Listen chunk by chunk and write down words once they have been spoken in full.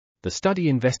The study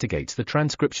investigates the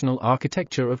transcriptional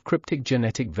architecture of cryptic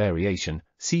genetic variation,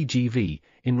 CGV,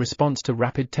 in response to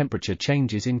rapid temperature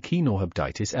changes in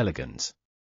Caenorhabditis elegans.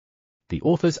 The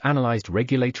authors analyzed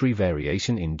regulatory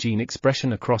variation in gene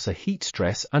expression across a heat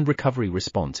stress and recovery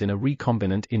response in a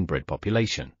recombinant inbred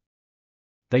population.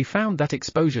 They found that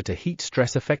exposure to heat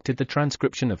stress affected the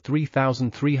transcription of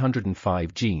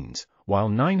 3,305 genes, while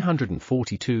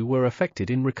 942 were affected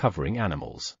in recovering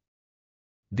animals.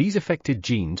 These affected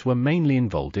genes were mainly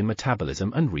involved in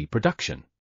metabolism and reproduction.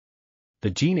 The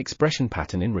gene expression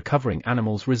pattern in recovering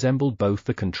animals resembled both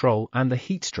the control and the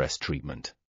heat stress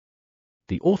treatment.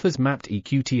 The authors mapped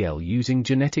eQTL using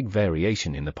genetic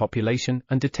variation in the population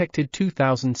and detected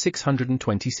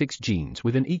 2,626 genes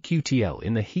with an eQTL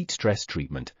in the heat stress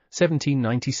treatment,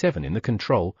 1,797 in the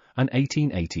control, and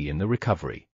 1,880 in the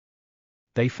recovery.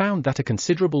 They found that a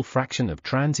considerable fraction of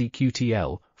trans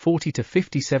eQTL, 40 to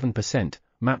 57%,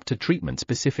 mapped to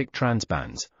treatment-specific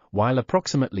transbands, while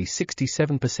approximately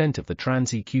 67% of the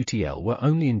trans eQTL were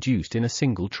only induced in a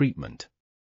single treatment.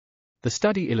 The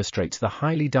study illustrates the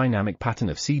highly dynamic pattern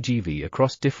of CGV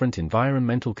across different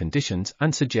environmental conditions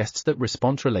and suggests that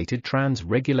response-related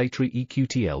trans-regulatory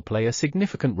eQTL play a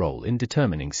significant role in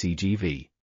determining CGV.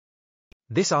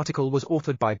 This article was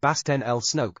authored by Basten L.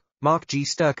 Snoek, Mark G.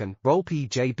 Sterken, Roel P.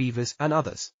 J. Bevers and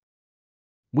others.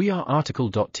 We are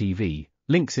RTCLTV,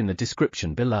 links in the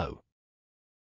description below.